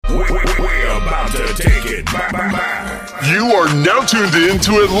We're about to take it back. You are now tuned in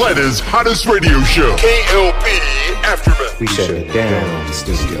to Atlanta's hottest radio show, KLP Aftermath. We shut it down in the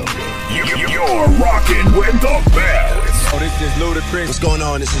studio. You're rocking with the best. Oh, this is Ludacris. What's going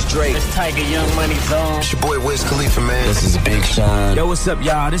on? This is Drake. It's Tiger Young Money Zone. It's your boy Wiz Khalifa, man. This is Big Sean. Yo, what's up,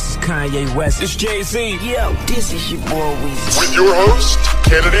 y'all? This is Kanye West. It's Jay-Z. Yo, this is your boy Weezy. With your host,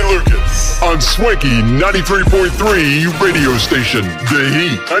 Kennedy Lucas. On Swanky 93.3 radio station. The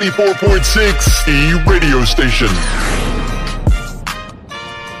Heat 94.6 E radio station.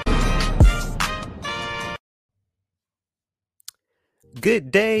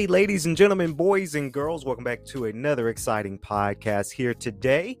 Good day, ladies and gentlemen, boys and girls. Welcome back to another exciting podcast here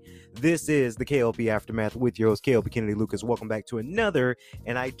today. This is the KLP Aftermath with your host, KLP Kennedy Lucas. Welcome back to another,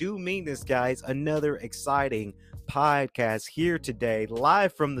 and I do mean this, guys, another exciting podcast here today,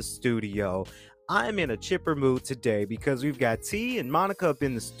 live from the studio. I'm in a chipper mood today because we've got T and Monica up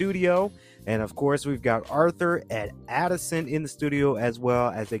in the studio. And of course, we've got Arthur and Addison in the studio as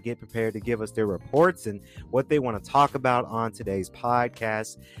well as they get prepared to give us their reports and what they want to talk about on today's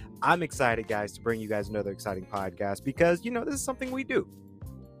podcast. I'm excited, guys, to bring you guys another exciting podcast because, you know, this is something we do,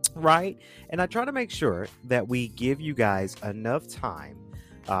 right? And I try to make sure that we give you guys enough time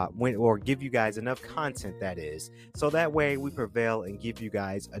give you guys enough content, that is, so that way we prevail and give you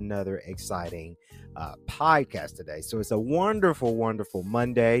guys another exciting podcast today. So it's a wonderful, wonderful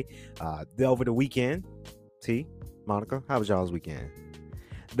Monday over the weekend. T, Monica, how was y'all's weekend?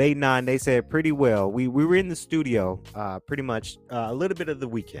 They said pretty well. We were in the studio pretty much a little bit of the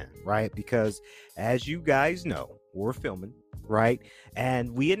weekend, right? Because as you guys know, we're filming, right?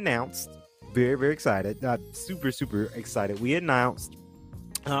 And we announced, very, very excited, super, super excited. We announced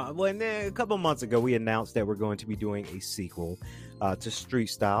a couple months ago, we announced that we're going to be doing a sequel to Street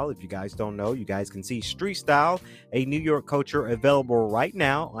Style. If you guys don't know, you guys can see Street Style, a New York culture, available right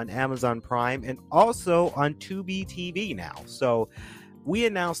now on Amazon Prime and also on Tubi TV now. So we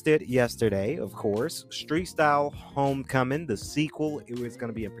announced it yesterday, of course. Street Style Homecoming, the sequel, it was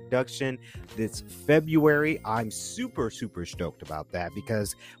going to be in production this February. I'm super, super stoked about that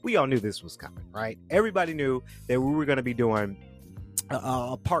because we all knew this was coming, right? Everybody knew that we were going to be doing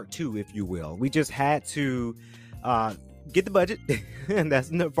a part two, if you will. We just had to get the budget, and that's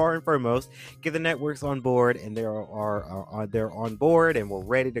far and foremost. Get the networks on board, and they're on board, and we're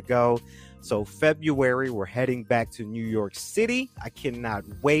ready to go. So February, we're heading back to New York City. I cannot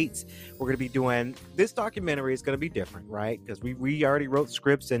wait. We're going to be doing this documentary. Is going to be different, right? Because we already wrote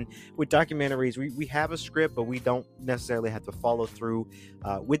scripts, and with documentaries, we have a script, but we don't necessarily have to follow through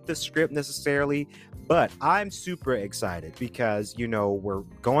with the script necessarily. But I'm super excited because, you know, we're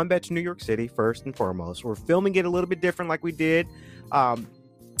going back to New York City first and foremost. We're filming it a little bit different like we did.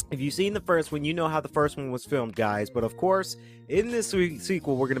 If you've seen the first one, you know how the first one was filmed, guys. But of course, in this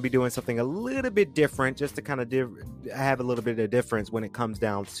sequel, we're going to be doing something a little bit different just to kind of have a little bit of difference when it comes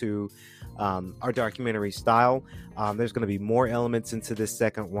down to our documentary style. There's going to be more elements into this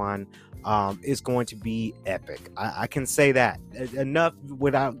second one. It's going to be epic. I can say that enough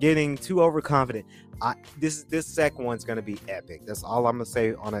without getting too overconfident. This second one's going to be epic. That's all I'm going to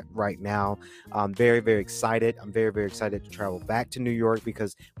say on it right now. I'm very, very excited. I'm very, very excited to travel back to New York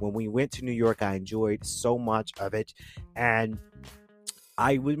because when we went to New York, I enjoyed so much of it. And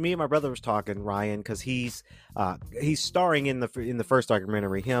me and my brother was talking, Ryan, because he's starring in the first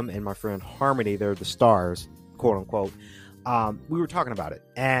documentary. Him and my friend Harmony, they're the stars, quote unquote. We were talking about it,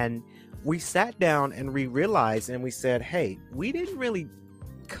 and we sat down and we realized, and we said, hey, we didn't really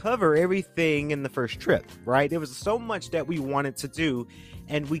cover everything in the first trip, right? There was so much that we wanted to do,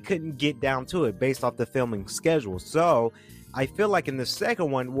 and we couldn't get down to it based off the filming schedule. So I feel like in the second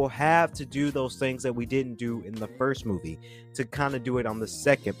one, we'll have to do those things that we didn't do in the first movie to kind of do it on the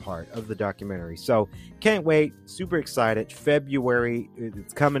second part of the documentary. So can't wait. Super excited. February,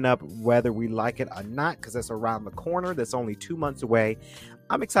 it's coming up whether we like it or not because that's around the corner. That's only 2 months away.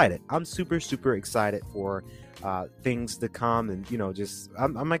 I'm excited. I'm super, super excited for things to come, and you know, just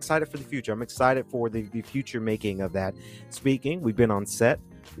I'm excited for the future. I'm excited for the future making of that. Speaking, we've been on set.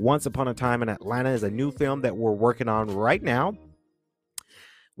 Once Upon a Time in Atlanta is a new film that we're working on right now.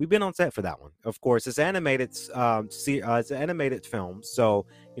 We've been on set for that one. Of course, it's animated. It's an animated film, so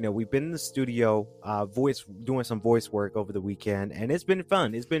you know we've been in the studio, doing some voice work over the weekend, and it's been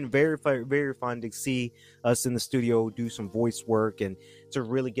fun. It's been very, very fun to see us in the studio do some voice work and to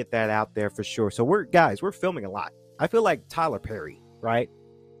really get that out there for sure. So we're filming a lot. I feel like Tyler Perry, right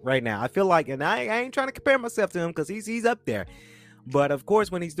now. I feel like, and I ain't trying to compare myself to him because he's up there. But of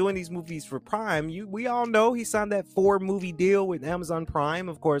course, when he's doing these movies for Prime, we all know he signed that 4-movie deal with Amazon Prime.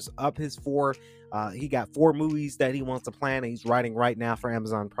 Of course, up his 4. He got 4 movies that he wants to plan, and he's writing right now for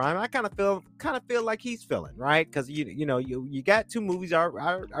Amazon Prime. I kind of feel like he's feeling right, because you got 2 movies. I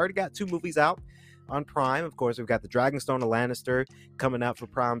already got 2 movies out on Prime. Of course, we've got the Dragonstone of Lannister coming out for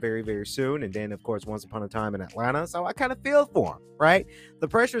Prime very, very soon, and then of course Once Upon a Time in Atlanta. So I kind of feel for him, right? The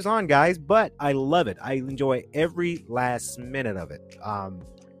pressure's on, guys, but I love it. I enjoy every last minute of it.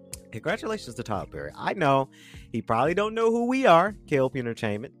 Congratulations to Tyler Perry. I know he probably don't know who we are, KLP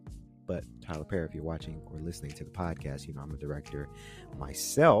Entertainment. But Tyler Perry, if you're watching or listening to the podcast, I'm a director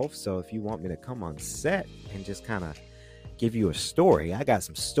myself. So if you want me to come on set and just kind of give you a story, I got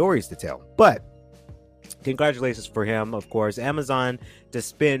some stories to tell. But congratulations for him, of course. Amazon to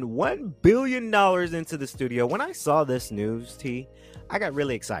spend $1 billion into the studio. When I saw this news, I got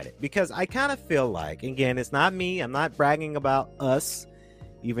really excited, because I kind of feel like, again, it's not me. I'm not bragging about us,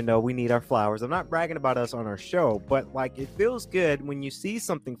 even though we need our flowers. I'm not bragging about us on our show, but like, it feels good when you see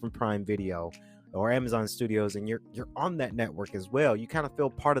something from Prime Video or Amazon Studios and you're on that network as well. You kind of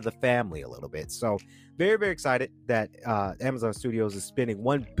feel part of the family a little bit. So very, very excited that Amazon Studios is spending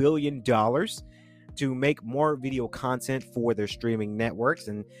 $1 billion to make more video content for their streaming networks.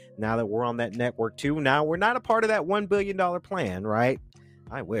 And now that we're on that network too, now we're not a part of that $1 billion plan, right?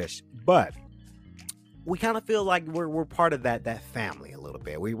 I wish, but we kind of feel like we're part of that family a little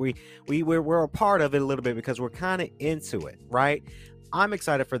bit. We're a part of it a little bit, because we're kind of into it, right? I'm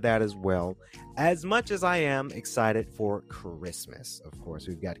excited for that as well, as much as I am excited for Christmas. Of course,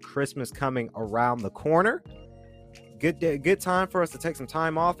 we've got Christmas coming around the corner. Good time for us to take some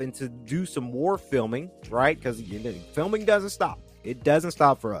time off and to do some more filming, right? Because filming doesn't stop. It doesn't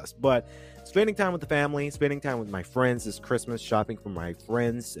stop for us. But spending time with the family, spending time with my friends this Christmas, shopping for my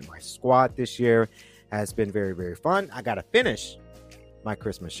friends and my squad this year has been very, very fun. I got to finish my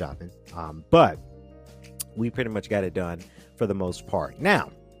Christmas shopping, but we pretty much got it done for the most part.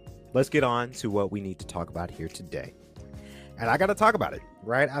 Now, let's get on to what we need to talk about here today. And I got to talk about it,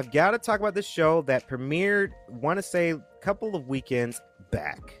 right? I've got to talk about this show that premiered, want to say, a couple of weekends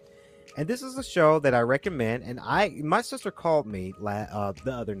back. And this is a show that I recommend. And my sister called me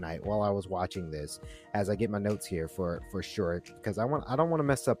the other night while I was watching this, as I get my notes here for sure, because I don't want to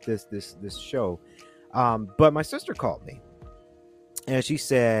mess up this show. But my sister called me and she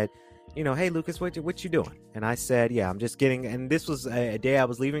said, hey, Lucas, what you doing? And I said, yeah, I'm just getting, and this was a day I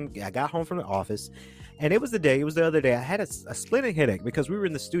was leaving. I got home from the office, and it was the other day I had a splitting headache, because we were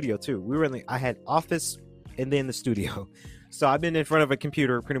in the studio too. I had office and then the studio. So I've been in front of a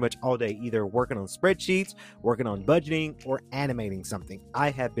computer pretty much all day, either working on spreadsheets, working on budgeting, or animating something.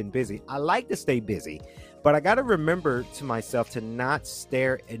 I have been busy. I like to stay busy, but I got to remember to myself to not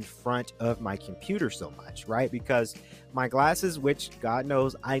stare in front of my computer so much, right? Because my glasses, which God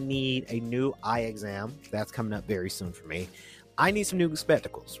knows I need a new eye exam. That's coming up very soon for me. I need some new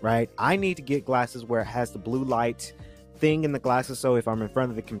spectacles, right? I need to get glasses where it has the blue light thing in the glasses, so if I'm in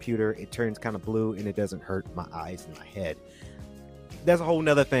front of the computer, it turns kind of blue and it doesn't hurt my eyes and my head. That's a whole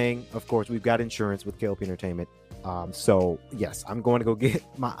nother thing. Of course, we've got insurance with KLP Entertainment. So yes, I'm going to go get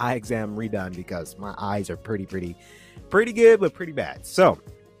my eye exam redone, because my eyes are pretty good, but pretty bad. So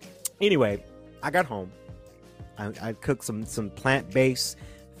anyway, I got home. I cooked some plant-based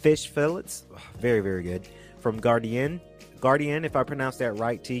fish fillets. Very, very good. From Gardein, if I pronounced that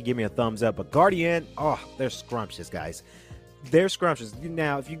right, T, give me a thumbs up. But Gardein, they're scrumptious, guys. They're scrumptious.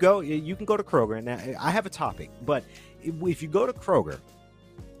 Now, if you go, you can go to Kroger. Now, I have a topic, but if you go to Kroger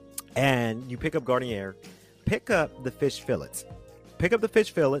and you pick up Gardein, pick up the fish fillets. Pick up the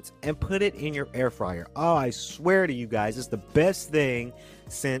fish fillets and put it in your air fryer. Oh, I swear to you guys, it's the best thing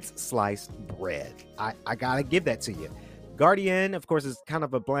since sliced bread. I gotta give that to you. Gardein, of course, is kind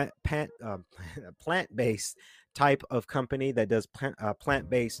of a plant-based type of company that does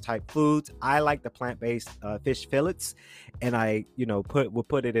plant-based type foods. I like the plant-based fish fillets, and I will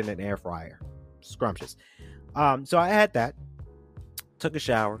put it in an air fryer. Scrumptious. So I had that, took a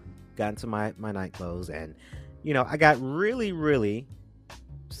shower, got into my night clothes, and I got really, really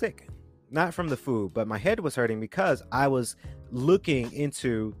sick. Not from the food, but my head was hurting, because I was looking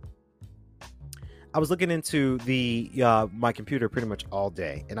into the my computer pretty much all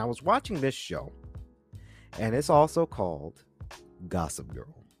day, and I was watching this show. And it's also called Gossip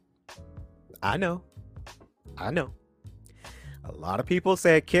Girl. I know. A lot of people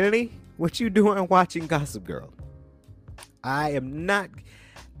said, Kennedy, what you doing watching Gossip Girl? I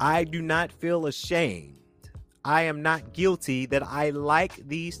do not feel ashamed. I am not guilty that I like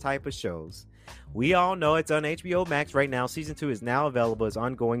these type of shows. We all know it's on HBO Max right now. Season 2 is now available as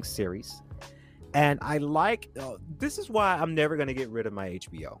ongoing series. And I like, this is why I'm never going to get rid of my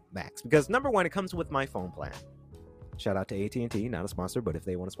HBO Max, because number one, it comes with my phone plan. Shout out to AT&T, not a sponsor, but if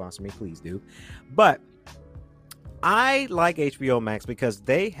they want to sponsor me, please do. But I like HBO Max because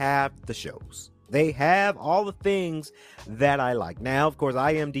they have the shows. They have all the things that I like. Now, of course,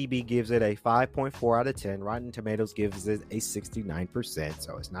 IMDb gives it a 5.4 out of 10. Rotten Tomatoes gives it a 69%,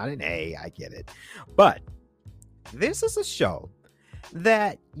 so it's not an A. I get it. But this is a show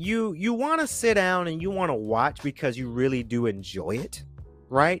that you want to sit down and you want to watch because you really do enjoy it,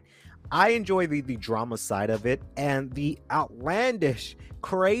 right? I enjoy the drama side of it and the outlandish,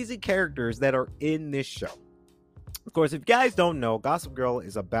 crazy characters that are in this show. Of course, if you guys don't know, Gossip Girl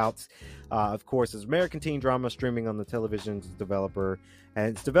is about, of course, it's American teen drama streaming on the television's developer, and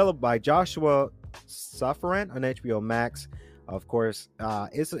it's developed by Joshua Safran on HBO Max. Of course,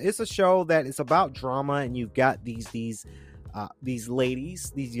 it's a show that is about drama, and you've got these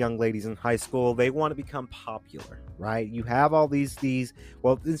ladies, these young ladies in high school. They want to become popular, right? You have all these.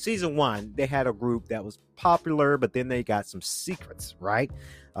 Well, in season 1, they had a group that was popular, but then they got some secrets, right?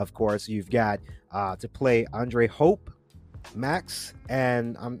 Of course, you've got to play Andre Hope, Max,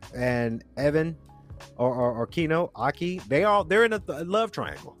 and Evan or Kino Aki. They're in a love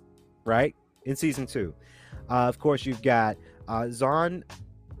triangle, right? In season 2, of course, you've got Zon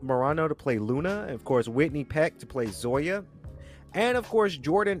Morano to play Luna, and of course, Whitney Peck to play Zoya. And of course,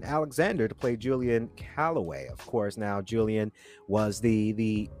 Jordan Alexander to play Julian Calloway. Of course, now Julian was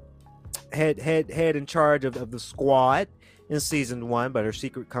the head in charge of the squad in season 1, but her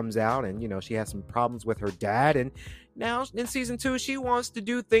secret comes out, and she has some problems with her dad. And now in season 2, she wants to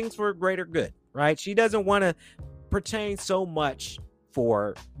do things for greater good, right? She doesn't want to pertain so much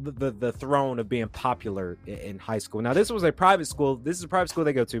for the throne of being popular in high school. Now, this was a private school. This is a private school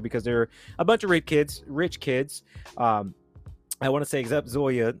they go to because they're a bunch of rich kids. I want to say except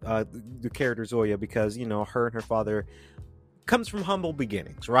Zoya, the character Zoya, because, her and her father comes from humble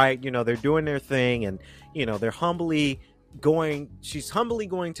beginnings, right? They're doing their thing, and, they're she's humbly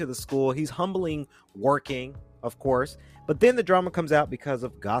going to the school. He's humbly working, of course. But then the drama comes out because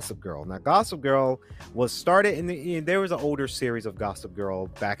of Gossip Girl. Now, Gossip Girl was started there was an older series of Gossip Girl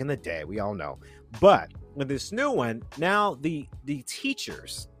back in the day. We all know. But with this new one, now the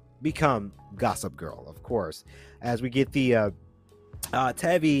teachers become Gossip Girl, of course, as we get the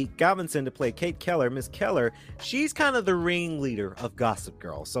Tavi Galvinson to play Kate Keller. Miss Keller, she's kind of the ringleader of Gossip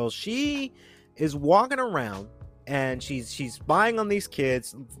Girl. So she is walking around and she's spying on these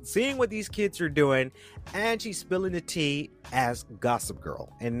kids, seeing what these kids are doing, and she's spilling the tea as Gossip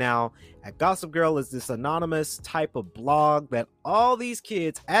Girl. And now at Gossip Girl is this anonymous type of blog that all these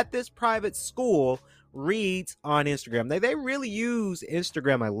kids at this private school reads on Instagram. They really use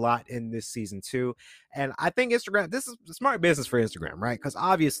Instagram a lot in this season 2. And I think Instagram, this is smart business for Instagram, right? Because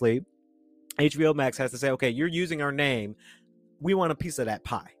obviously HBO Max has to say, okay, you're using our name. We want a piece of that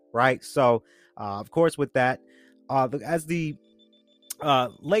pie, right? So, of course, with that, as the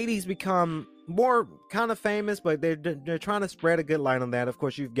ladies become more kind of famous, but they're trying to spread a good light on that. Of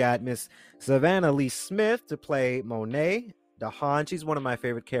course, you've got Miss Savannah Lee Smith to play Monet Dahan. She's one of my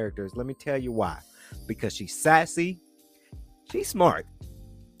favorite characters. Let me tell you why. Because she's sassy, she's smart.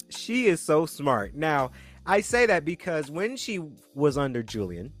 She is so smart. Now, I say that because when she was under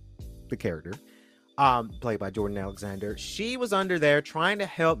Julian, the character, played by Jordan Alexander, she was under there trying to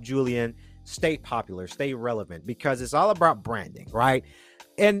help Julian stay popular, stay relevant, because it's all about branding, right?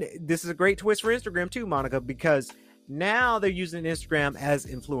 And this is a great twist for Instagram too, Monica, because now they're using Instagram as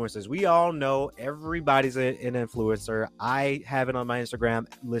influencers. We all know everybody's an influencer. I have it on my Instagram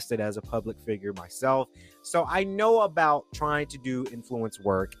listed as a public figure myself. So I know about trying to do influence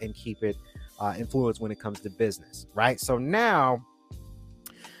work and keep it influence when it comes to business, right? So now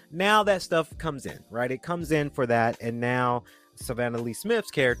that stuff comes in, right? It comes in for that. And now Savannah Lee Smith's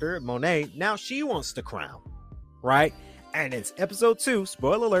character, Monet, now she wants the crown, right? And it's episode 2,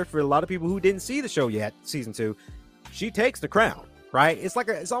 spoiler alert for a lot of people who didn't see the show yet, season 2, she takes the crown, right?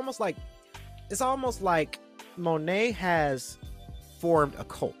 It's almost like Monet has formed a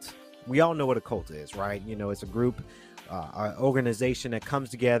cult. We all know what a cult is, right? It's a group, an organization that comes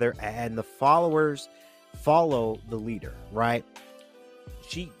together and the followers follow the leader, right?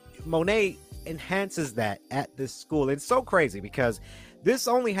 Monet enhances that at this school. It's so crazy because this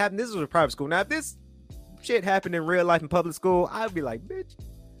only happened, this was a private school. Now, if this shit happened in real life in public school, I'd be like, bitch,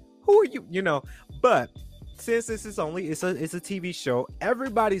 who are you? But since this is it's a TV show,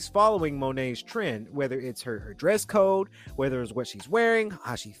 everybody's following Monet's trend, whether it's her dress code, whether it's what she's wearing,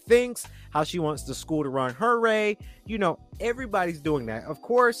 how she thinks, how she wants the school to run her way. Everybody's doing that. Of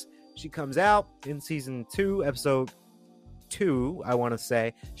course, she comes out in season 2, episode 2, I want to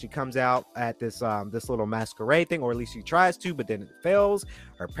say. She comes out at this little masquerade thing, or at least she tries to, but then it fails.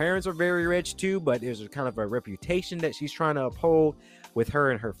 Her parents are very rich too, but there's kind of a reputation that she's trying to uphold with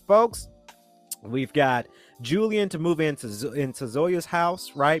her and her folks. We've got Julian to move into Zoya's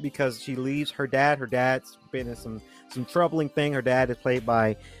house, right? Because she leaves her dad. Her dad's been in some troubling thing. Her dad is played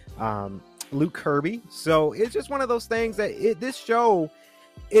by Luke Kirby. So it's just one of those things that this show,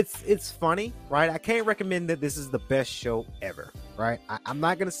 it's funny, right? I can't recommend that this is the best show ever, right? I'm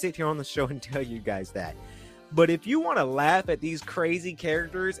not going to sit here on the show and tell you guys that. But if you want to laugh at these crazy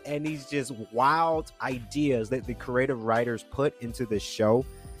characters and these just wild ideas that the creative writers put into this show,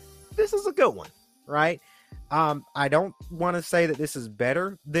 this is a good one, right? I don't want to say that this is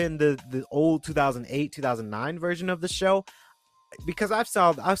better than the old 2008, 2009 version of the show, because I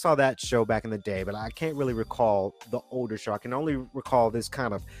saw that show back in the day, but I can't really recall the older show. I can only recall this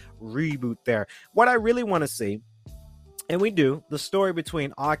kind of reboot there. What I really want to see, and we do, the story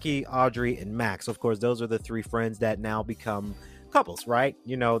between Aki, Audrey, and Max. Of course, those are the 3 friends that now become couples, right?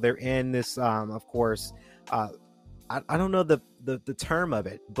 You know, they're in this, of course, I don't know the term of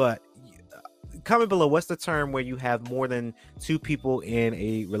it, but comment below, what's the term where you have more than 2 people in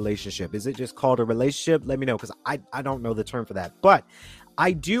a relationship? Is it just called a relationship? Let me know, because I don't know the term for that. But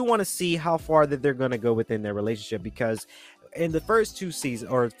I do want to see how far that they're going to go within their relationship, because in the first 2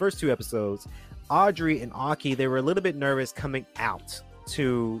 seasons, or first 2 episodes, Audrey and Aki, they were a little bit nervous coming out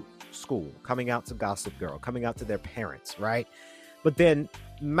to school, coming out to Gossip Girl, coming out to their parents, right? But then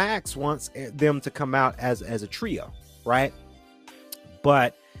Max wants them to come out as a trio, right?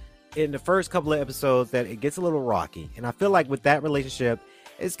 But in the first couple of episodes, that it gets a little rocky, and I feel like with that relationship,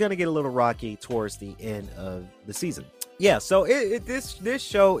 it's gonna get a little rocky towards the end of the season. Yeah, so this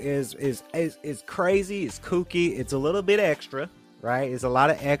show is crazy, it's kooky, it's a little bit extra, right? It's a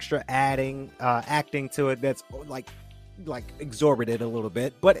lot of extra acting to it that's like exorbitant a little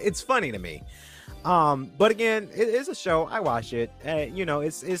bit, but it's funny to me. But again, it is a show. I watch it. You know,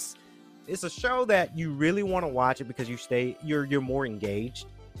 it's a show that you really want to watch it because you're more engaged.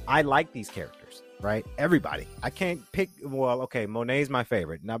 I like these characters, right? Everybody. I can't pick. Well, okay, Monet's my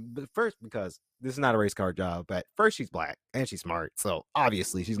favorite. Now, first, because this is not a race car job, but first, she's black and she's smart, so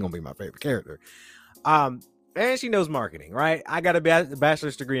obviously she's gonna be my favorite character. And she knows marketing, right? I got a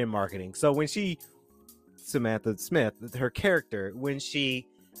bachelor's degree in marketing, so when Samantha Smith, her character, when she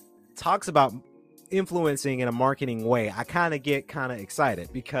talks about influencing in a marketing way, I kind of get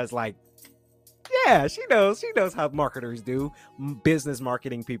excited, because like, yeah, she knows how marketers do, business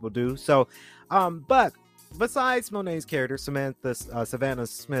marketing people do. So but besides Monet's character, Savannah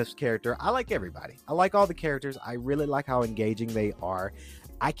Smith's character, I like everybody. I like all the characters. I really like how engaging they are.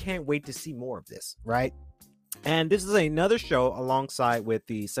 I can't wait to see more of this, right? And this is another show alongside with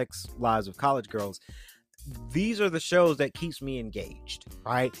the Sex Lives of College Girls. These are the shows that keeps me engaged,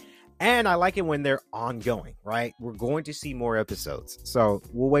 right? And I like it when they're ongoing, right? We're going to see more episodes. So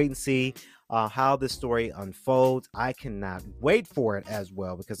we'll wait and see how this story unfolds. I cannot wait for it as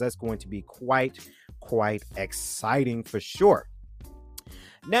well, because that's going to be quite exciting for sure.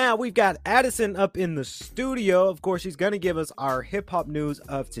 Now we've got Addison up in the studio. Of course, she's going to give us our hip-hop news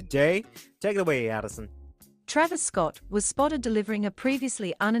of today. Take it away, Addison. Travis Scott was spotted delivering a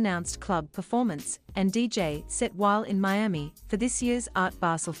previously unannounced club performance and DJ set while in Miami for this year's Art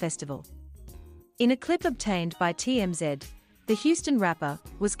Basel Festival. In a clip obtained by TMZ, the Houston rapper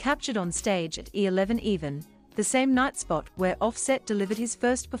was captured on stage at E11 Even, the same night spot where Offset delivered his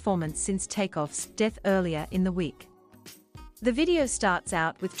first performance since Takeoff's death earlier in the week. The video starts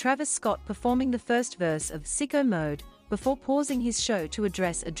out with Travis Scott performing the first verse of Sicko Mode before pausing his show to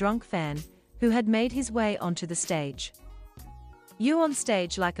address a drunk fan who had made his way onto the stage. "You on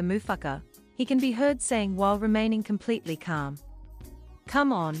stage like a motherfucker," he can be heard saying while remaining completely calm.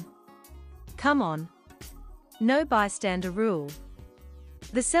 Come on. No bystander rule."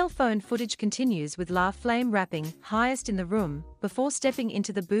 The cell phone footage continues with La Flame rapping "Highest in the Room" before stepping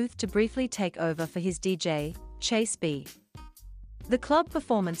into the booth to briefly take over for his DJ, Chase B. The club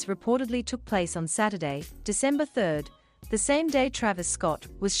performance reportedly took place on Saturday, December 3rd, the same day Travis Scott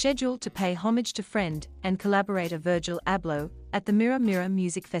was scheduled to pay homage to friend and collaborator Virgil Abloh at the Mirror Mirror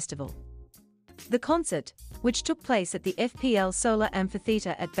Music Festival. The concert, which took place at the FPL Solar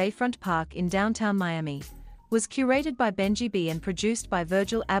Amphitheater at Bayfront Park in downtown Miami, was curated by Benji B and produced by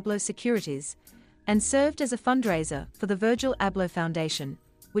Virgil Abloh Securities, and served as a fundraiser for the Virgil Abloh Foundation,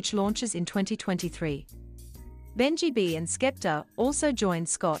 which launches in 2023. Benji B and Skepta also joined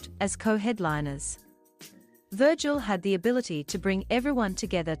Scott as co-headliners. Virgil had the ability to bring everyone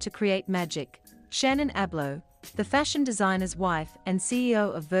together to create magic. Shannon Abloh, the fashion designer's wife and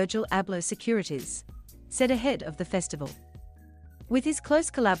CEO of Virgil Abloh Securities, said ahead of the festival. With his close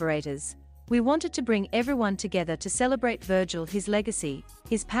collaborators, we wanted to bring everyone together to celebrate Virgil, his legacy,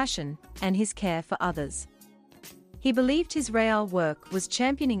 his passion, and his care for others. He believed his real work was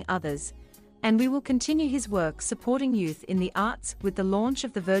championing others, and we will continue his work supporting youth in the arts with the launch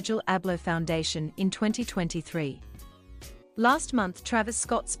of the Virgil Abloh Foundation in 2023. Last month, Travis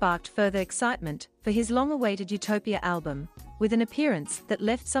Scott sparked further excitement for his long-awaited Utopia album, with an appearance that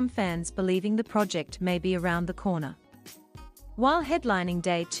left some fans believing the project may be around the corner. While headlining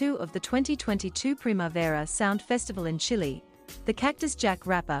Day 2 of the 2022 Primavera Sound Festival in Chile, the Cactus Jack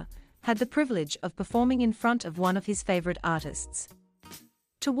rapper had the privilege of performing in front of one of his favorite artists.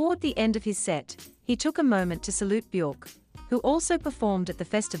 Toward the end of his set, he took a moment to salute Björk, who also performed at the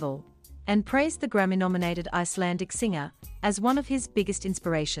festival, and praised the Grammy-nominated Icelandic singer as one of his biggest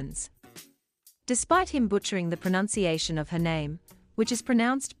inspirations. Despite him butchering the pronunciation of her name, which is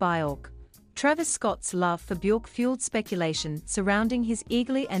pronounced Björk, Travis Scott's love for Björk fueled speculation surrounding his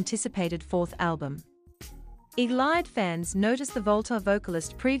eagerly anticipated fourth album. Eagle-eyed fans noticed the Volta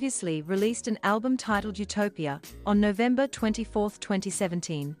vocalist previously released an album titled Utopia on November 24,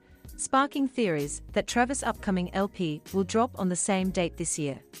 2017, sparking theories that Travis' upcoming LP will drop on the same date this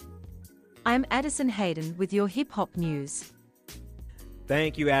year. I am Addison Hayden with your hip-hop news.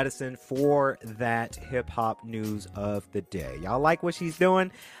 Thank you, Addison, for that hip-hop news of the day. Y'all like what she's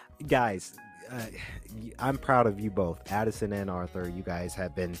doing? Guys, I'm proud of you both, Addison and Arthur. You guys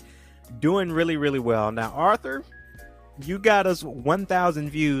have been doing really, really well. Now, Arthur, you got us 1,000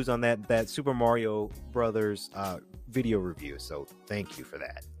 views on that Super Mario Brothers video review. So thank you for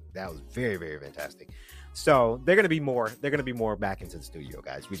that. That was very, very fantastic. So they're going to be more back into the studio,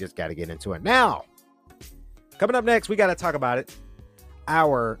 guys. We just got to get into it. Now, coming up next, we got to talk about it.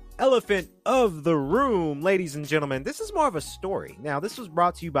 Our elephant of the room, ladies and gentlemen. This is more of a story. Now, this was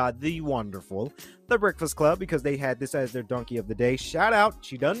brought to you by the wonderful The Breakfast Club, because they had this as their donkey of the day. Shout out.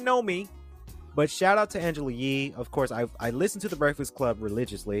 She doesn't know me, but shout out to Angela Yee. Of course, I listened to The Breakfast Club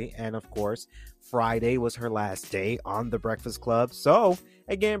religiously, and of course, Friday was her last day on The Breakfast Club. So,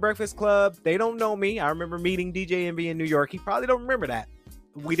 again, Breakfast Club, they don't know me. I remember meeting DJ Envy in New York. He probably don't remember that.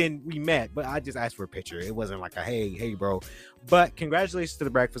 We met, but I just asked for a picture. It wasn't like a hey bro. But congratulations to The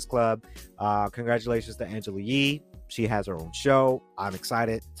Breakfast Club. Congratulations to Angela Yee. She has her own show. I'm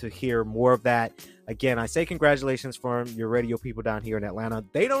excited to hear more of that. Again, I say congratulations from your radio people down here in Atlanta.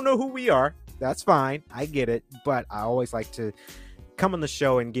 They don't know who we are. That's fine. I get it. But I always like to come on the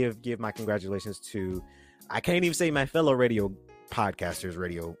show and give my congratulations to, I can't even say my fellow radio podcasters,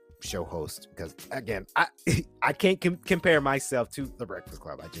 radio show host, because again, I can't compare myself to The Breakfast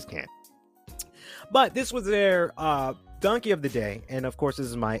Club. I just can't. But this was their donkey of the day, and of course, this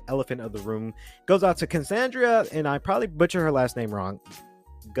is my elephant of the room. Goes out to Cassandra, and I probably butcher her last name wrong.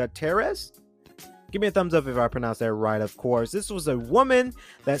 Gutierrez. Give me a thumbs up if I pronounce that right. Of course, this was a woman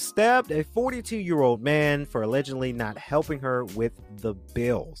that stabbed a 42-year-old man for allegedly not helping her with the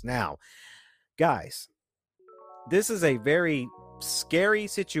bills. Now, guys, this is a very scary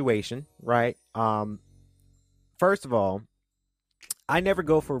situation, right? First of all, I never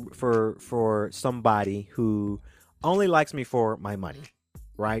go for somebody who only likes me for my money,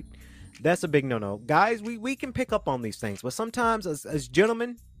 right? That's a big no-no. Guys, we can pick up on these things, but sometimes as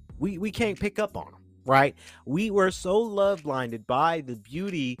gentlemen, we can't pick up on them, right? We were so love blinded by the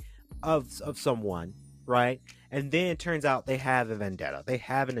beauty of someone, right? And then it turns out they have a vendetta. They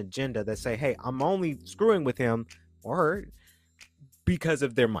have an agenda that say, hey, I'm only screwing with him or her because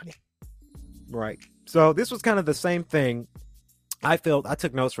of their money, right? So this was kind of the same thing. I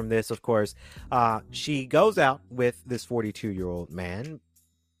took notes from this, of course. She goes out with this 42-year-old man,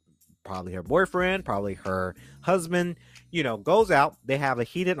 probably her boyfriend, probably her husband, goes out. They have a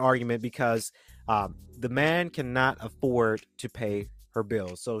heated argument because the man cannot afford to pay her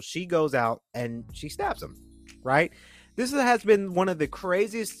bills. So she goes out and she stabs him, right? This has been one of the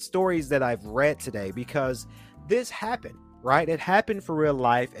craziest stories that I've read today, because this happened, right? It happened for real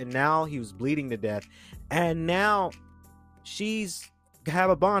life, and now he was bleeding to death, and now she's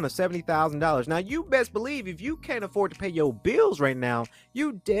have a bond of $70,000. Now, you best believe if you can't afford to pay your bills right now,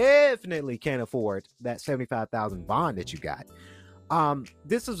 you definitely can't afford that $75,000 bond that you got.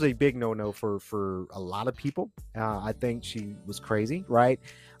 This is a big no-no for a lot of people. I think she was crazy, right?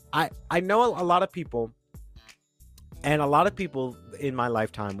 I know a lot of people, and a lot of people in my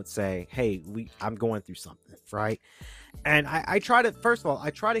lifetime would say, hey, I'm going through something, right? And I try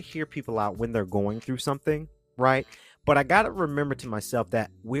to hear people out when they're going through something, right? But I got to remember to myself that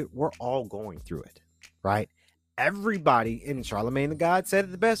we're all going through it, right? Everybody, and Charlemagne the God said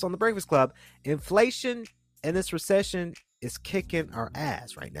it the best on The Breakfast Club, inflation and this recession is kicking our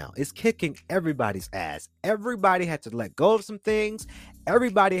ass right now. It's kicking everybody's ass. Everybody had to let go of some things.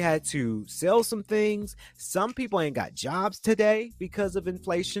 Everybody had to sell some things. Some people ain't got jobs today because of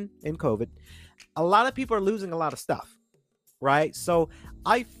inflation and COVID. A lot of people are losing a lot of stuff, right? So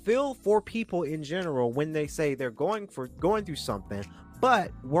I feel for people in general when they say they're going through something,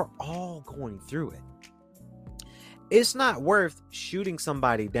 but we're all going through it. It's not worth shooting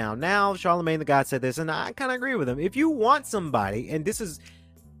somebody down. Now, Charlemagne the God said this, and I kind of agree with him. If you want somebody, and this is,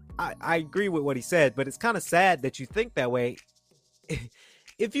 I agree with what he said, but it's kind of sad that you think that way.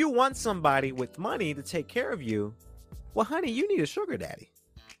 If you want somebody with money to take care of you, well, honey, you need a sugar daddy,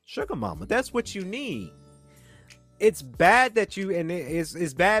 sugar mama. That's what you need. It's bad that you, and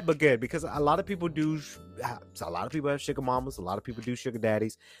it's bad but good, because a lot of people have sugar mamas, a lot of people do sugar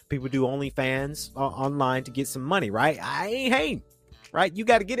daddies, people do OnlyFans online to get some money, right? I ain't hating, right? You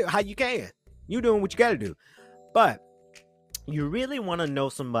got to get it how you can. You doing what you got to do. But you really want to know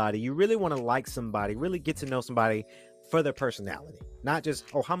somebody, you really want to like somebody, really get to know somebody for their personality, not just,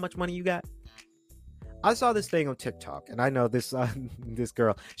 oh, how much money you got? I saw this thing on TikTok, and I know this this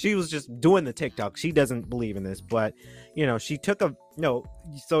girl, she was just doing the TikTok. She doesn't believe in this, but, you know, she took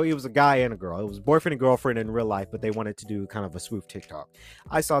so it was a guy and a girl. It was boyfriend and girlfriend in real life, but they wanted to do kind of a spoof TikTok.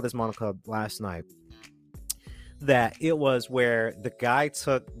 I saw this Monica last night, that it was where the guy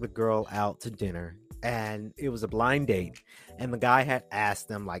took the girl out to dinner, and it was a blind date, and the guy had asked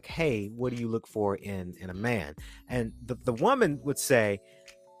them, like, hey, what do you look for in a man? And the woman would say,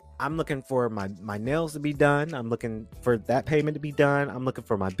 I'm looking for my nails to be done. I'm looking for that payment to be done. I'm looking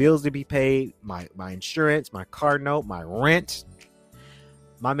for my bills to be paid, my insurance, my car note, my rent.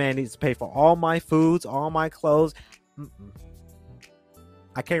 My man needs to pay for all my foods, all my clothes.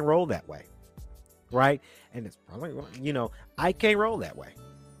 I can't roll that way, right? And it's probably, you know, I can't roll that way,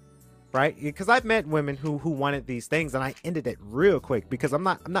 right? Because I've met women who wanted these things, and I ended it real quick, because I'm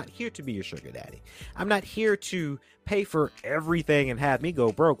not here to be your sugar daddy. I'm not here to pay for everything and have me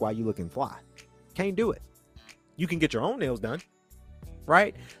go broke while you looking fly. Can't do it. You can get your own nails done,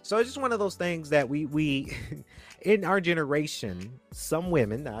 right? So it's just one of those things that we in our generation, some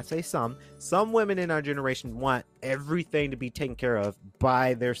women, I say some women in our generation want everything to be taken care of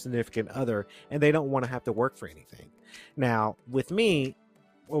by their significant other, and they don't want to have to work for anything. Now, with me,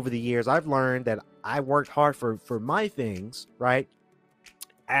 over the years, I've learned that I worked hard for my things, right?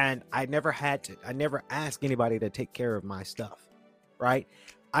 And I never asked anybody to take care of my stuff, right?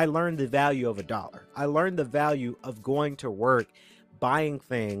 I learned the value of $1. I learned the value of going to work, buying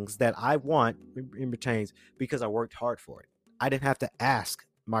things that I want in returns because I worked hard for it. I didn't have to ask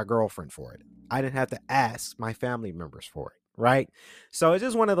my girlfriend for it. I didn't have to ask my family members for it, right? So it's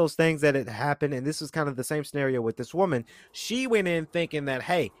just one of those things that it happened. And this is kind of the same scenario with this woman. She went in thinking that,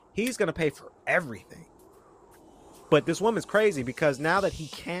 hey, he's going to pay for everything. But this woman's crazy, because now that he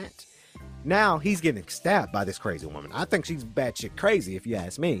can't, now he's getting stabbed by this crazy woman. I think she's batshit crazy, if you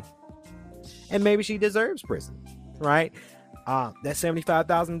ask me. And maybe she deserves prison, right? That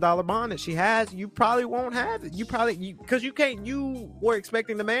 $75,000 bond that she has, you probably won't have it. Because you were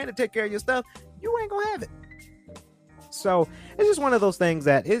expecting the man to take care of your stuff. You ain't gonna have it. So it's just one of those things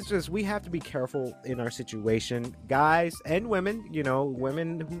that it's just, we have to be careful in our situation, guys and women. You know,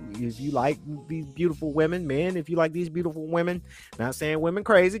 women, who, if you like these beautiful women, men, if you like these beautiful women, not saying women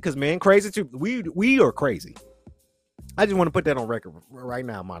crazy, because men crazy too. We are crazy. I just want to put that on record right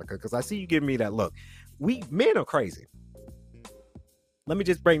now, Monica, because I see you giving me that look. Men are crazy. Let me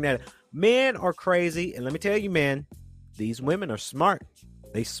just bring that up. Men are crazy, and let me tell you, man, these women are smart.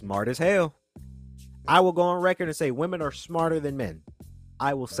 They smart as hell. I will go on record and say women are smarter than men.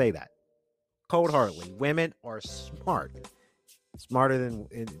 I will say that cold-heartedly. Women are smarter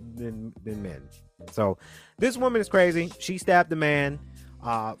than men. So this woman is crazy. She stabbed the man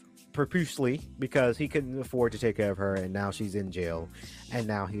profusely because he couldn't afford to take care of her, and now she's in jail, and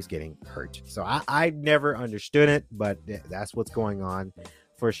now he's getting hurt. So I never understood it, but that's what's going on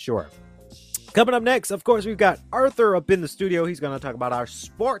for sure. Coming up next, of course, we've got Arthur up in the studio. He's going to talk about our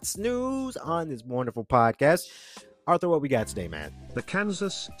sports news on this wonderful podcast. Arthur, what we got today, man? The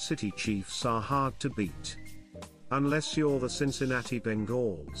Kansas City Chiefs are hard to beat. Unless you're the Cincinnati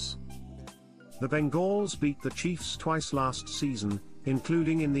Bengals. The Bengals beat the Chiefs twice last season,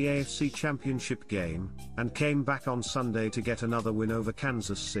 including in the AFC Championship game, and came back on Sunday to get another win over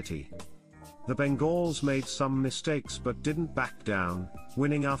Kansas City. The Bengals made some mistakes but didn't back down,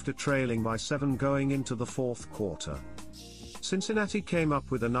 winning after trailing by 7 going into the fourth quarter. Cincinnati came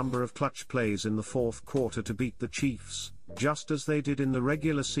up with a number of clutch plays in the fourth quarter to beat the Chiefs, just as they did in the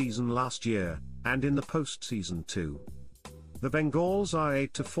regular season last year, and in the postseason too. The Bengals are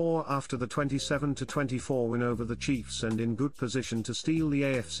 8-4 after the 27-24 win over the Chiefs and in good position to steal the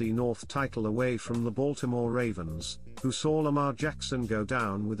AFC North title away from the Baltimore Ravens, who saw Lamar Jackson go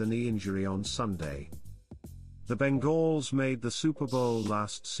down with a knee injury on Sunday. The Bengals made the Super Bowl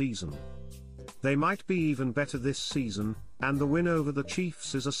last season. They might be even better this season, and the win over the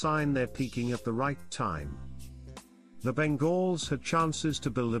Chiefs is a sign they're peaking at the right time. The Bengals had chances to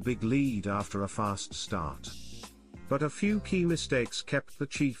build a big lead after a fast start. But a few key mistakes kept the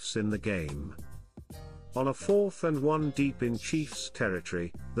Chiefs in the game. On a 4th and 1 deep in Chiefs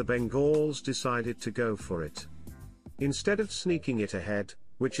territory, the Bengals decided to go for it. Instead of sneaking it ahead,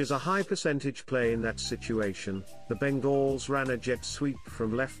 which is a high percentage play in that situation, the Bengals ran a jet sweep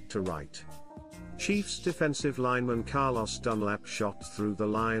from left to right. Chiefs defensive lineman Carlos Dunlap shot through the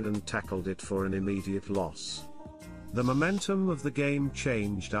line and tackled it for an immediate loss. The momentum of the game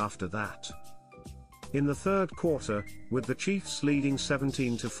changed after that. In the third quarter, with the Chiefs leading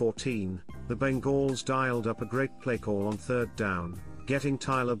 17-14, the Bengals dialed up a great play call on third down, getting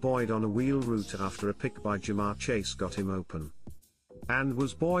Tyler Boyd on a wheel route after a pick by Ja'Marr Chase got him open. And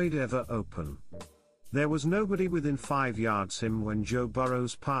was Boyd ever open? There was nobody within 5 yards him when Joe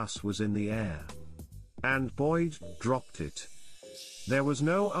Burrow's pass was in the air. And Boyd dropped it. There was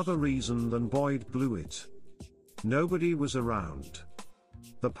no other reason than Boyd blew it. Nobody was around.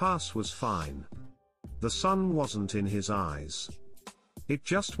 The pass was fine. The sun wasn't in his eyes. It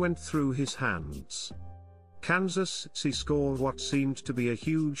just went through his hands. Kansas City scored what seemed to be a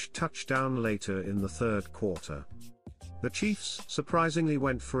huge touchdown later in the third quarter. The Chiefs surprisingly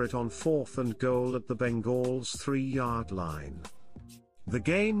went for it on 4th and goal at the Bengals' 3-yard line. The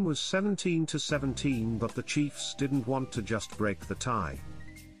game was 17-17, but the Chiefs didn't want to just break the tie.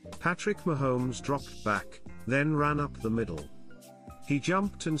 Patrick Mahomes dropped back, then ran up the middle. He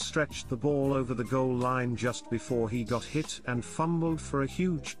jumped and stretched the ball over the goal line just before he got hit and fumbled for a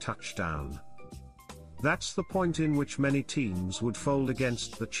huge touchdown. That's the point in which many teams would fold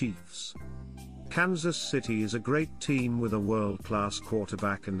against the Chiefs. Kansas City is a great team with a world-class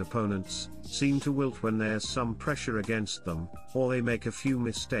quarterback, and opponents seem to wilt when there's some pressure against them, or they make a few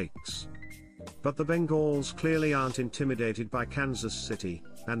mistakes. But the Bengals clearly aren't intimidated by Kansas City,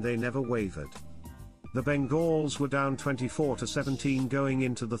 and they never wavered. The Bengals were down 24-17 going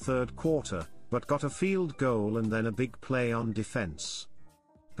into the third quarter, but got a field goal and then a big play on defense.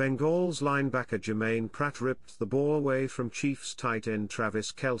 Bengals linebacker Jermaine Pratt ripped the ball away from Chiefs tight end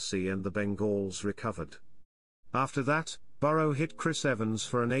Travis Kelce and the Bengals recovered. After that, Burrow hit Chris Evans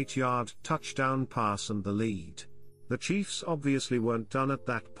for an 8-yard touchdown pass and the lead. The Chiefs obviously weren't done at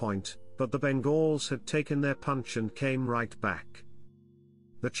that point, but the Bengals had taken their punch and came right back.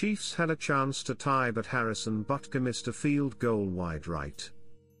 The Chiefs had a chance to tie, but Harrison Butker missed a field goal wide right.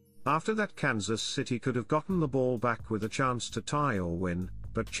 After that, Kansas City could have gotten the ball back with a chance to tie or win,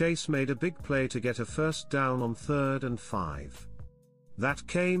 but Chase made a big play to get a first down on 3rd and 5. That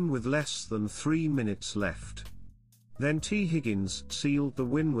came with less than 3 minutes left. Then T. Higgins sealed the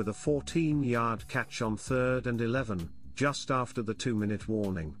win with a 14-yard catch on 3rd and 11, just after the 2-minute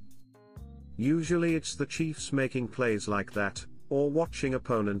warning. Usually it's the Chiefs making plays like that, or watching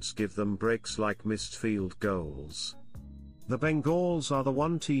opponents give them breaks like missed field goals. The Bengals are the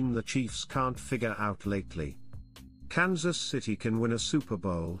one team the Chiefs can't figure out lately. Kansas City can win a Super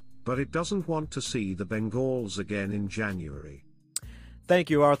Bowl, but it doesn't want to see the Bengals again in January. Thank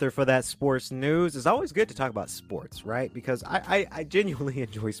you, Arthur, for that sports news. It's always good to talk about sports, right? Because I genuinely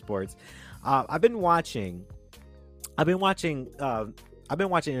enjoy sports. I've been watching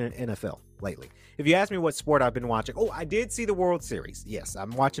NFL lately. If you ask me what sport I've been watching, I did see the World Series. Yes, I'm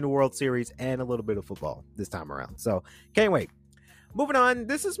watching the World Series and a little bit of football this time around. So can't wait. Moving on,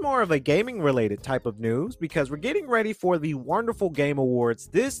 this is more of a gaming related type of news because we're getting ready for the Wonderful Game Awards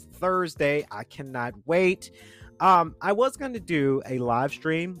this Thursday. I cannot wait. I was going to do a live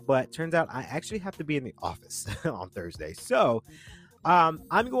stream, but turns out I actually have to be in the office on Thursday. So I'm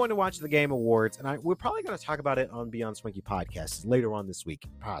going to watch the Game Awards, and we're probably going to talk about it on Beyond Swanky Podcast later on this week,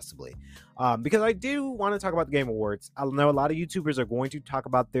 possibly, because I do want to talk about the Game Awards. I know a lot of YouTubers are going to talk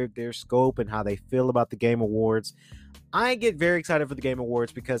about their scope and how they feel about the Game Awards. I get very excited for the Game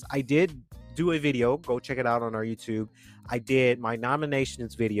Awards because I did do a video. Go check it out on our YouTube. I did my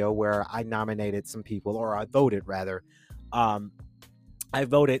nominations video where I nominated some people, or I voted rather. I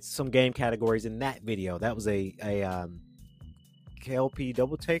voted some game categories in that video. That was a KLP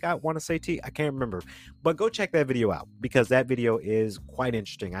double take, I want to say I can't remember, but go check that video out because that video is quite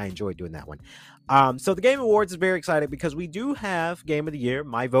interesting. I enjoyed doing that one. So the Game Awards is very excited because we do have Game of the Year.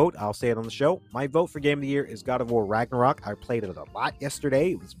 My vote, I'll say it on the show. My vote for Game of the Year is God of War Ragnarok. I played it a lot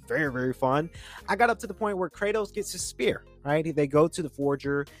yesterday. It was very, very fun. I got up to the point where Kratos gets his spear, right? They go to the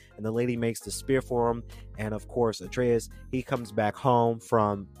forger and the lady makes the spear for him. And of course, Atreus, he comes back home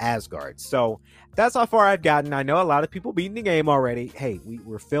from Asgard. So that's how far I've gotten. I know a lot of people beating the game already. Hey,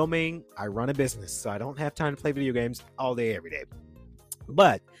 we're filming. I run a business, so I don't have time to play video games all day, every day.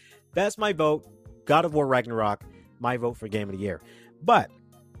 But that's my vote. God of War Ragnarok, my vote for Game of the Year. But,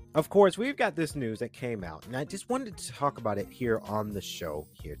 of course, we've got this news that came out, and I just wanted to talk about it here on the show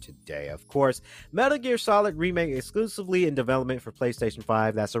here today. Of course, Metal Gear Solid Remake exclusively in development for PlayStation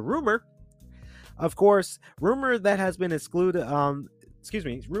 5. That's a rumor. Of course, rumor that has been excluded,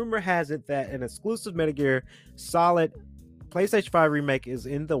 rumor has it that an exclusive Metal Gear Solid PlayStation 5 remake is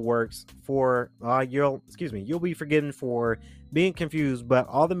in the works for, you'll be forgiven for being confused, but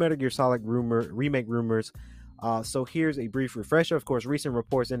all the Metal Gear Solid remake rumors. So here's a brief refresher. Of course, recent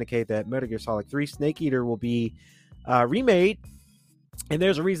reports indicate that Metal Gear Solid 3 Snake Eater will be remade, and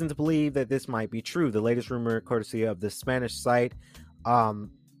there's a reason to believe that this might be true. The latest rumor, courtesy of the Spanish site,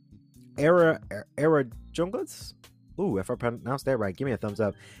 Era Jungles. Ooh, if I pronounced that right, give me a thumbs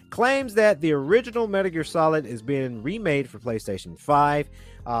up. Claims that the original Metal Gear Solid is being remade for PlayStation 5.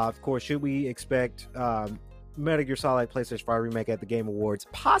 Of course, should we expect Metal Gear Solid PlayStation 5 remake at the Game Awards?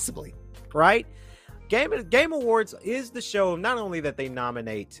 Possibly, right? Game Awards is the show not only that they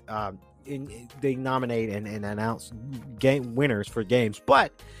nominate and announce game winners for games,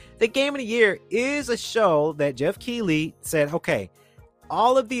 but the Game of the Year is a show that Jeff Keighley said, okay,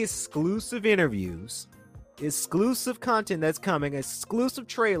 all of the exclusive interviews, exclusive content that's coming, exclusive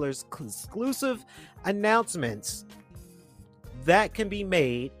trailers, exclusive announcements that can be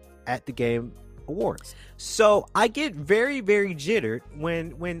made at the Game Awards. So I get very, very jittered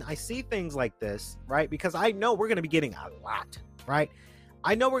when I see things like this, right? Because I know we're going to be getting a lot, right?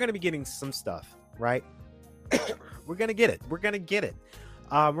 I know we're going to be getting some stuff, right? We're going to get it. We're going to get it.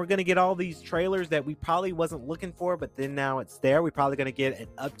 We're going to get all these trailers that we probably wasn't looking for, but then now it's there. We're probably going to get an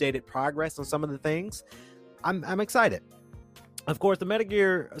updated progress on some of the things. I'm excited. Of course, the Metal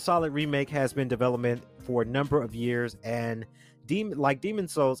Gear Solid remake has been in development for a number of years, and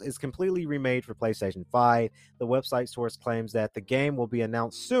Demon's Souls is completely remade for PlayStation 5. The website source claims that the game will be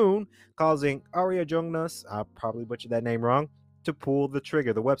announced soon, causing Aria Jungnas, I probably butchered that name wrong, to pull the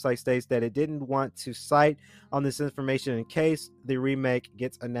trigger. The website states that it didn't want to cite on this information in case the remake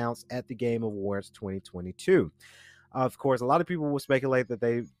gets announced at the Game Awards 2022. Of course, a lot of people will speculate that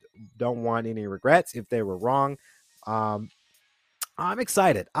they don't want any regrets if they were wrong. I'm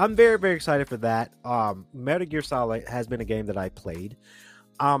excited. I'm very, very excited for that. Metal Gear Solid has been a game that I played.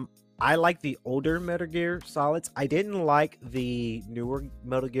 I like the older Metal Gear Solids. I didn't like the newer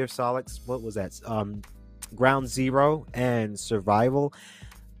Metal Gear Solids. What was that? Ground Zero and Survival.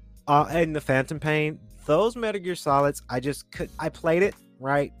 And the Phantom Pain. Those Metal Gear Solids, I played it,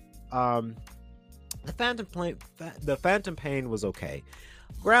 right? The Phantom Pain was okay.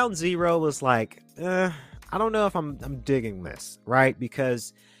 Ground Zero was like, I don't know if I'm digging this, right?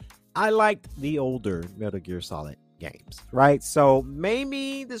 Because I liked the older Metal Gear Solid games, right? So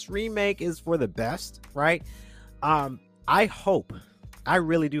maybe this remake is for the best, right? I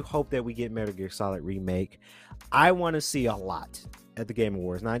really do hope that we get Metal Gear Solid remake. I want to see a lot at the Game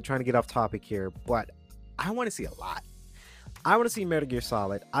Awards. Not trying to get off topic here, but I want to see a lot. I want to see Metal Gear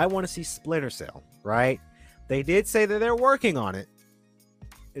Solid. I want to see Splinter Cell, right? They did say that they're working on it.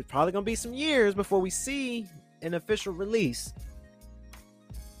 It's probably going to be some years before we see an official release.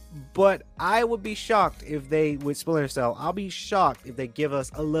 But I would be shocked if they, with Splinter Cell, I'll be shocked if they give us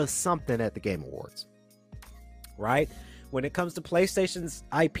a little something at the Game Awards. Right? When it comes to PlayStation's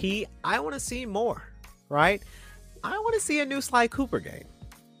IP, I want to see more. Right? I want to see a new Sly Cooper game.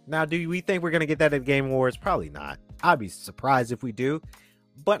 Now, do we think we're going to get that at Game Awards? Probably not. I'd be surprised if we do.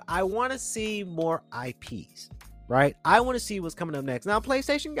 But I want to see more IPs. Right? I want to see what's coming up next. Now,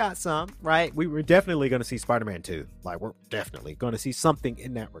 PlayStation got some, right? We were definitely going to see Spider-Man 2. Like, we're definitely going to see something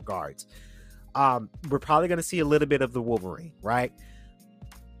in that regards. We're probably going to see a little bit of the Wolverine, right?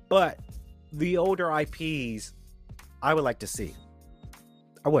 But the older IPs, I would like to see.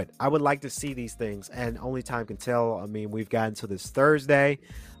 I would like to see these things, and only time can tell. I mean, we've gotten to this Thursday.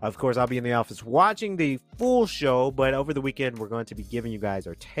 Of course, I'll be in the office watching the full show, but over the weekend, we're going to be giving you guys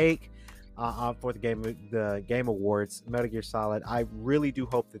our take for the Game Awards, Metal Gear Solid. I really do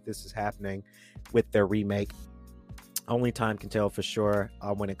hope that this is happening with their remake. Only time can tell for sure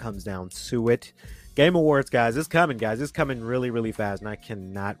when it comes down to it. Game Awards, guys, it's coming, guys. It's coming really, really fast, and I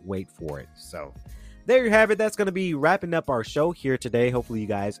cannot wait for it. So there you have it. That's going to be wrapping up our show here today. Hopefully you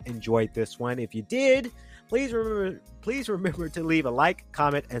guys enjoyed this one. If you did, please remember to leave a like,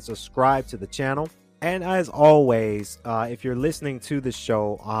 comment, and subscribe to the channel. And as always, if you're listening to the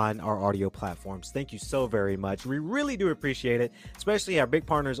show on our audio platforms, thank you so very much. We really do appreciate it, especially our big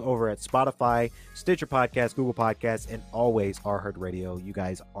partners over at Spotify, Stitcher Podcast, Google Podcasts, and always Our Heard Radio. You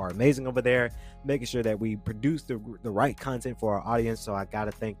guys are amazing over there, making sure that we produce the right content for our audience. So I got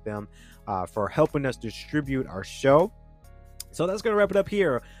to thank them for helping us distribute our show. So that's going to wrap it up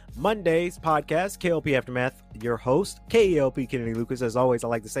here. Monday's podcast, KLP Aftermath, your host, KLP Kennedy Lucas. As always, I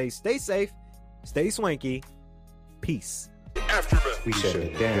like to say, stay safe. Stay swanky. Peace. Aftermath. We shut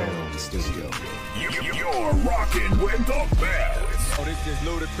it down. Studio. You're rocking with the best. Oh, this is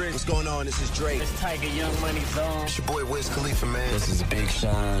Ludacris. What's going on? This is Drake. It's Tiger Young Money Zone. It's your boy Wiz Khalifa, man. This is Big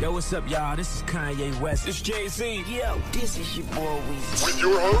Sean. Yo, what's up, y'all? This is Kanye West. It's Jay-Z. Yo, this is your boy Weezy. With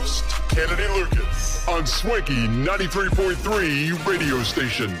your host, Kennedy Lucas. On Swanky 93.3 radio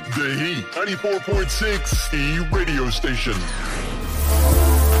station. The Heat 94.6 radio station.